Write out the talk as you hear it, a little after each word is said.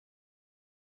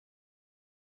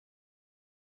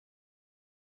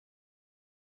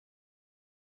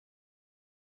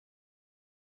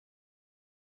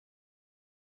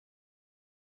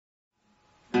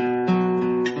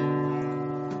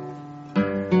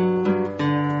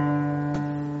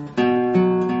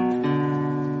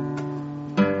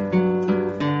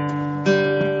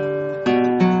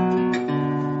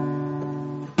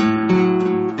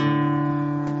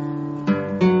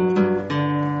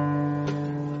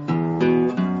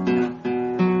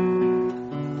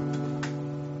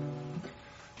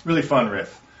really fun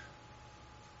riff.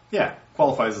 Yeah,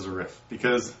 qualifies as a riff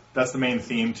because that's the main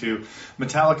theme to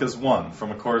Metallica's One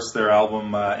from, of course, their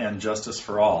album And Justice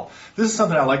for All. This is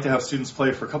something I like to have students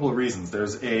play for a couple of reasons.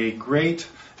 There's a great,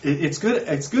 it's good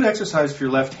exercise for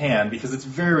your left hand because it's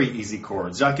very easy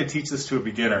chords. I could teach this to a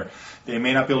beginner. They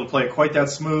may not be able to play it quite that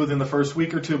smooth in the first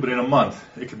week or two, but in a month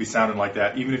it could be sounding like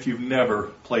that, even if you've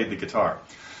never played the guitar.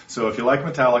 So if you like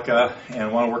Metallica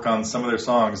and want to work on some of their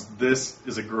songs, this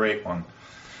is a great one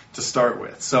to start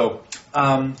with. So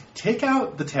take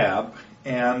out the tab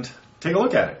and take a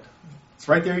look at it. It's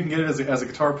right there. You can get it as a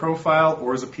guitar profile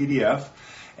or as a PDF.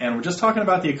 And we're just talking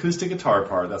about the acoustic guitar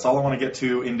part. That's all I want to get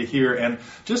to into here. And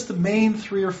just the main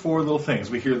 3 or 4 little things.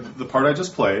 We hear the part I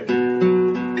just played.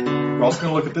 We're also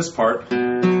going to look at this part.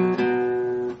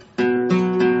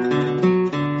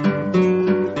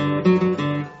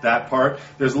 That part.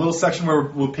 There's a little section where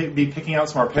we'll be picking out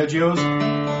some arpeggios.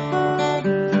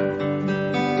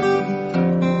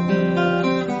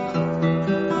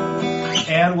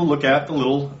 And we'll look at the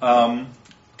little, kind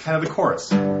of the chorus.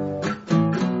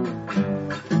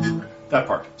 That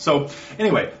part. So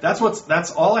anyway, that's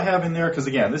all I have in there because,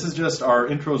 again, this is just our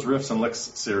Intros, Riffs, and Licks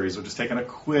series. We're just taking a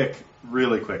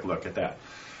really quick look at that.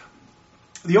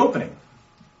 The opening.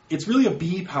 It's really a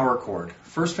B power chord.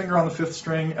 First finger on the 5th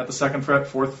string at the 2nd fret,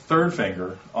 third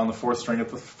finger on the 4th string at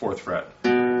the 4th fret.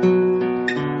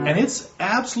 And it's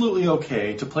absolutely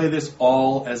okay to play this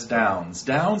all as downs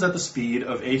at the speed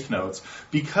of 8th notes,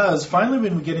 because finally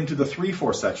when we get into the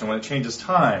 3/4 section, when it changes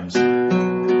times,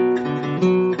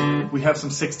 we have some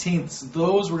 16ths.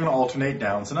 Those we're going to alternate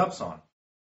downs and ups on.